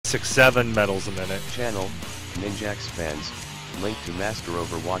6-7 medals a minute. Channel, Ninjax fans, link to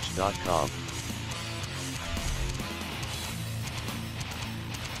masteroverwatch.com.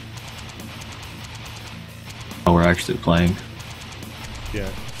 Oh, we're actually playing. Yeah.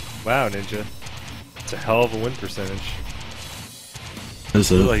 Wow, Ninja. It's a hell of a win percentage.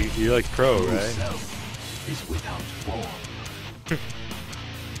 Is it? You're like pro, right? Is without form.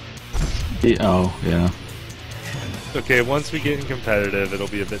 Oh, yeah. Okay, once we get in competitive, it'll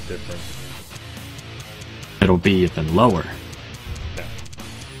be a bit different. It'll be even lower. No.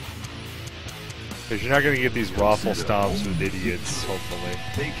 Because you're not going to get these raffle stomps with idiots, hopefully.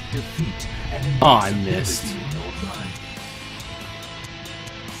 Take defeat and Oh, I missed.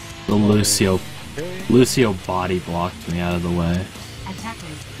 The Lucio body blocked me out of the way.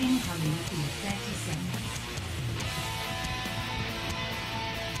 Attackers incoming in 30 seconds.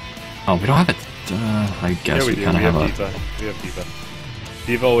 Oh, we don't have it. I guess Yeah, we do. kind of have a. D.Va. We have D.Va.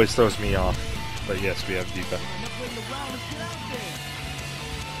 D.Va always throws me off, but yes, we have D.Va.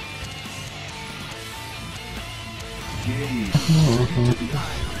 Gaze into the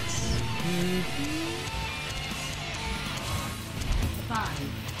eyes. 5,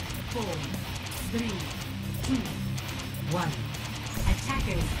 4, 3, 2, 1.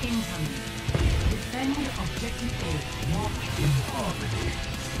 Attackers incoming. Defend objective A. Walk in harmony.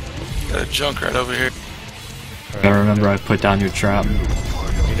 Got a junk right over here. I remember I put down your trap. You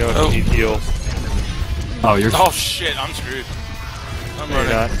know if you need heal. Oh, you're. Oh shit, I'm screwed. I'm No,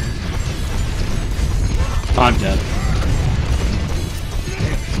 you're running. not. I'm dead.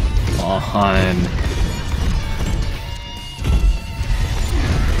 Oh,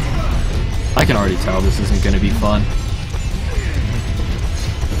 I can already tell this isn't going to be fun.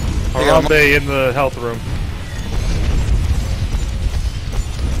 Harambe in the health room.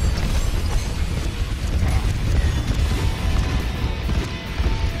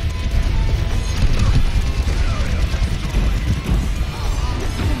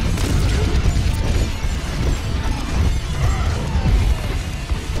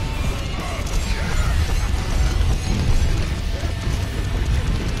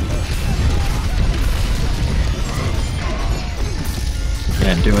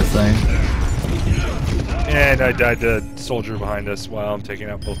 Can't do a thing. And I died to soldier behind us while I'm taking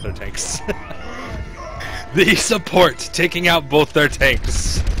out both their tanks. The support taking out both their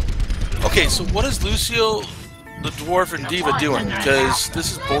tanks. Okay, so what is Lucio, the dwarf, and D.Va doing? Because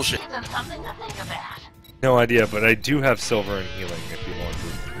this is bullshit. No idea, but I do have silver and healing if you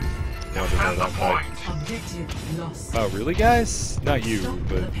want to know that part. Objective lost. Oh, really, guys? Not you, Stop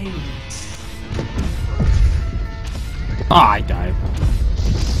but the pain. Ah, I died.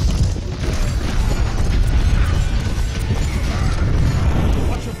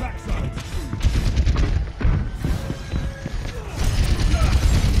 Watch your backside.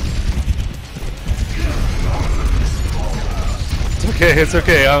 it's okay. It's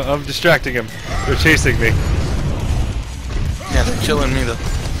okay. I'm distracting him. They're chasing me. Yeah, they're killing me though.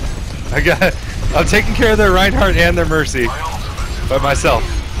 I'm taking care of their Reinhardt and their Mercy by myself.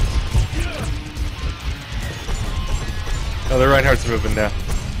 Oh, the Reinhardt's moving now.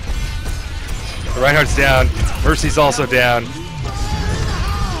 The Reinhardt's down. Mercy's also down.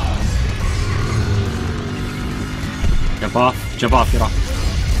 Jump off, get off.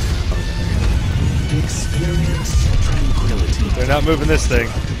 Experience tranquility. They're not moving this thing.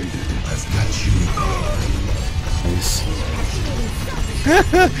 Has got you.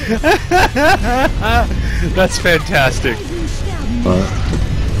 That's fantastic. But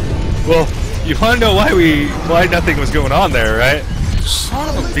Well, you want to know why nothing was going on there, right?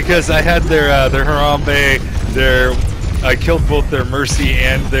 Son of a... Because I had their Harambe, I killed both their Mercy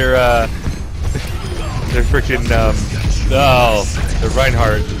and their freaking their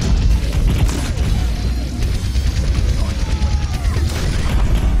Reinhardt.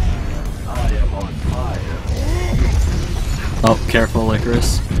 I am on fire. oh, careful,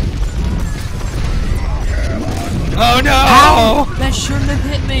 Licorice. Oh no! Ow! That shouldn't have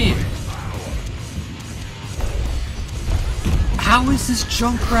hit me. How is this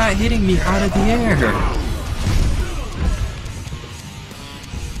Junkrat hitting me out of the air?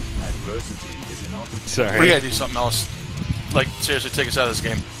 Adversity is an opportunity. Sorry. We gotta do something else. Like, seriously, take us out of this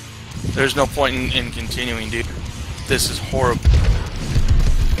game. There's no point in continuing, dude. This is horrible.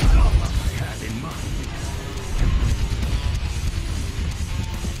 Have in mind.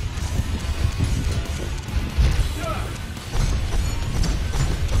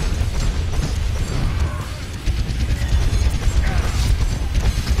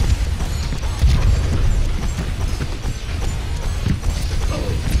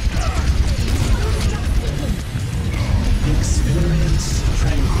 Experience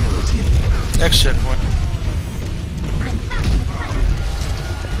tranquility. Next checkpoint.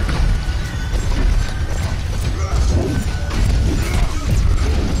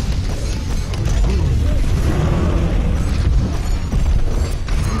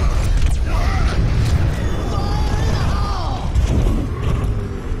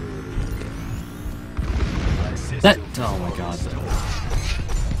 That. Oh my god.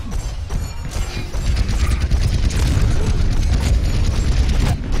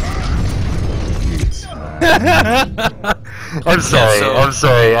 I'm sorry. so- I'm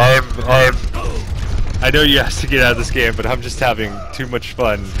sorry. I know you have to get out of this game, but I'm just having too much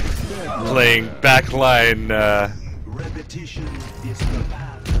fun playing backline. Repetition is the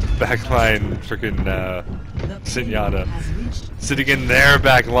path. Backline, freaking The Senjata, has reached sitting in their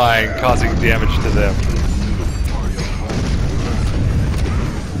backline, causing damage to them.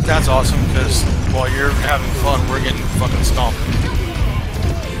 That's awesome, because while you're having fun, we're getting fucking stomped.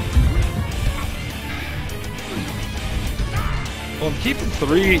 Well, I'm keeping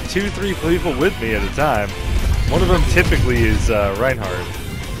two, three people with me at a time. One of them typically is Reinhardt.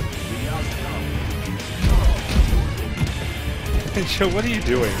 Hey, Joe, what are you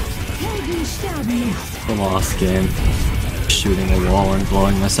doing? The lost game. Shooting a wall and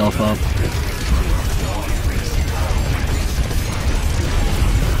blowing myself up.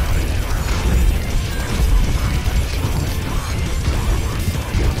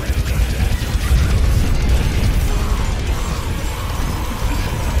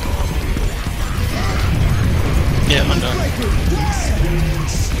 Yeah, I'm done.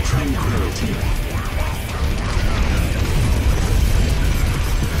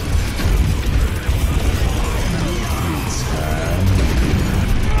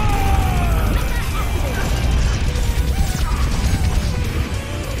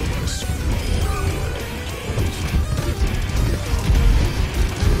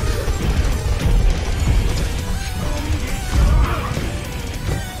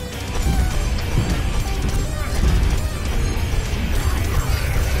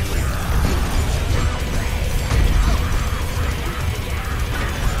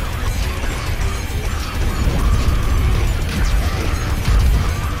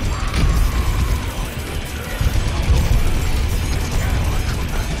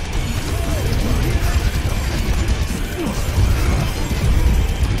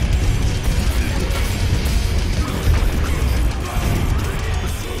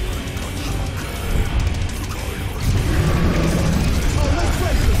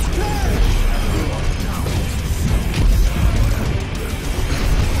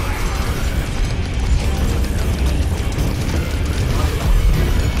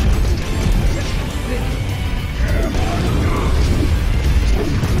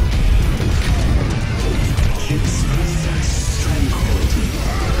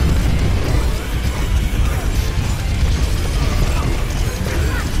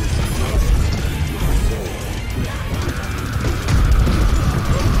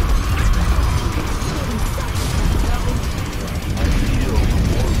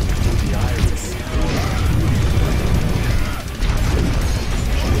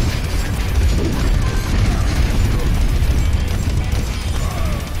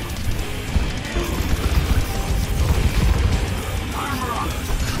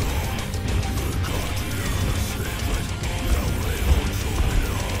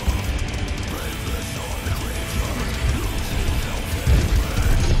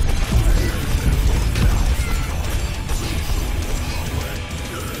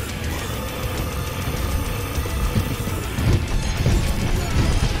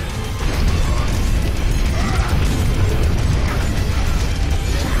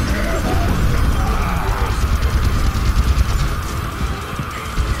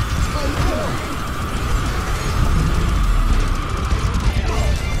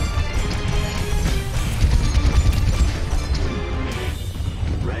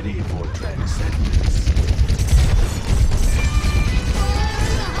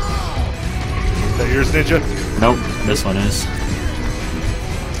 Yours, Ninja? Nope, this one is.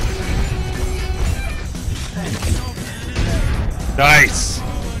 Nice!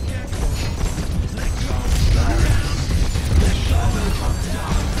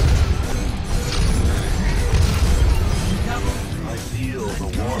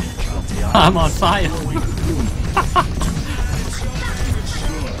 I'm on fire.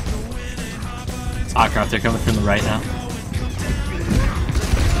 Starcraft, they're coming from the right now.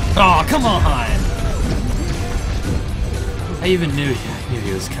 Oh, come on! I even knew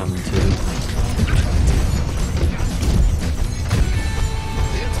he was coming too.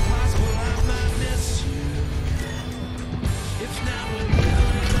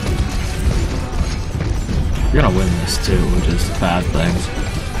 You're gonna win this too, which is a bad thing.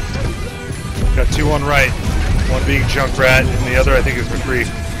 Got 2 on right. One being Junkrat, and the other I think is McCree.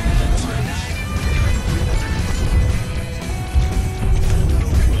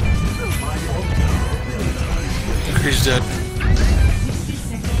 He's dead.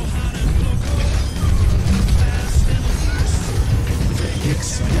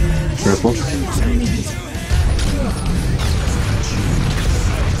 Triple.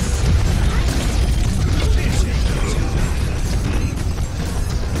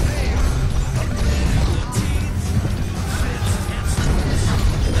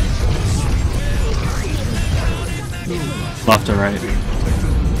 Left or right?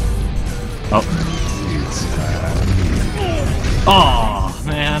 Oh. Oh,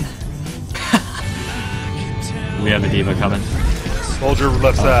 man. We have a diva coming. Soldier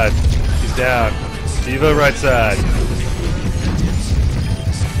left side. He's down. Diva right side.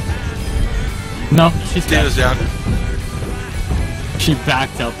 No, she's dead. Diva's down. She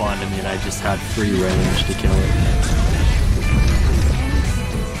backed up onto me and I just had free range to kill her.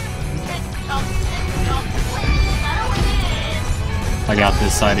 I got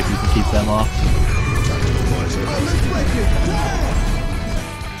this side if you can keep them off.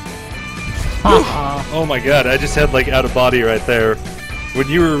 Oh my god, I just had like out of body right there. When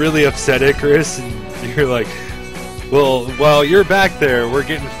you were really upset at Chris, and you're like, well, while you're back there, we're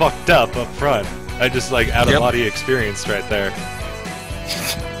getting fucked up front. I just like out of body experienced right there.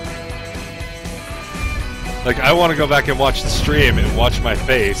 Like, I want to go back and watch the stream and watch my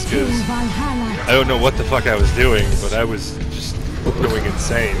face, because I don't know what the fuck I was doing, but I was just going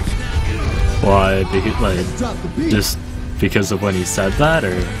insane. Why? Like, just because of when he said that,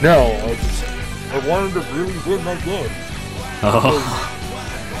 or? No, I wanted to really win my game. Oh.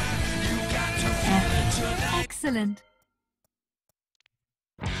 Excellent.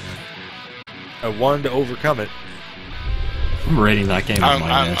 I wanted to overcome it. I'm rating that game a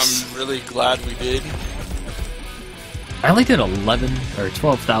minus. I'm really glad we did. I only did 11 or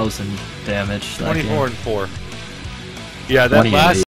 12,000 damage. 24 and 4. Yeah, that last